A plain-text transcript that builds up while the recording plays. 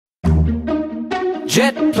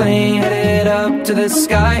Jet plane headed up to the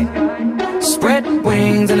sky, spread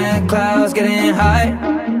wings and the clouds getting high.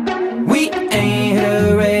 We ain't hit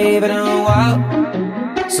a rave in a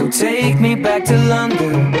while, so take me back to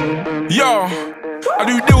London. Yo, I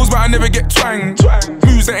do deals but I never get twanged.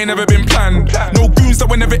 Moves that ain't never been planned. No goons that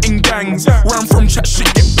were never in gangs. Where I'm from, chat shit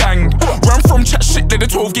get banged. Where I'm from, chat shit, let the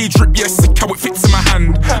 12 gauge drip. Yeah, sick how it fits in my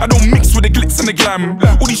hand. I don't mix with the glitz and the glam.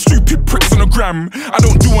 All these stupid pricks on the gram. I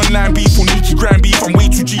don't do online beef or Nikki gram beef. I'm way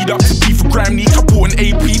too G'd up to beef for gram neek. I bought an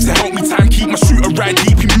AP to help me time keep my shooter ride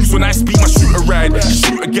deep. He moves when I speak, my shooter ride. You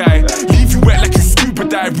shoot a guy, leave you wet like a scuba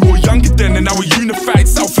dive. We were younger then and now we're unified.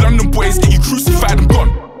 South London boys get you crucified and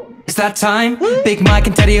gone. It's that time, Big Mike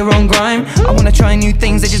and Teddy are on grime. I wanna try new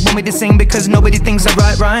things, they just want me to sing because nobody thinks I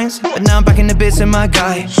write rhymes. But now I'm back in the biz and my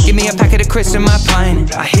guy, give me a packet of crisps and my pine.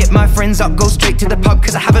 I hit my friends up, go straight to the pub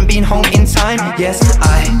cause I haven't been home in time. Yes,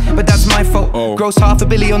 but that's my fault. Gross $500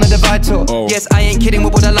 million on the Divide tour. Yes, I ain't kidding,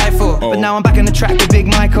 what would I lie for? But now I'm back on the track with Big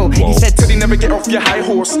Michael. He said, Teddy, never get off your high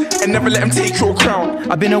horse and never let him take your crown.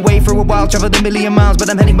 I've been away for a while, traveled a million miles, but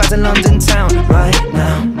I'm heading back to London town right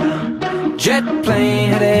now. Jet plane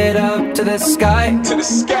headed up to the sky,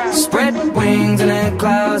 spread wings and the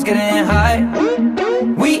clouds getting high.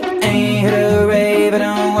 We ain't hit a rave in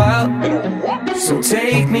a while, so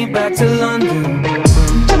take me back to London.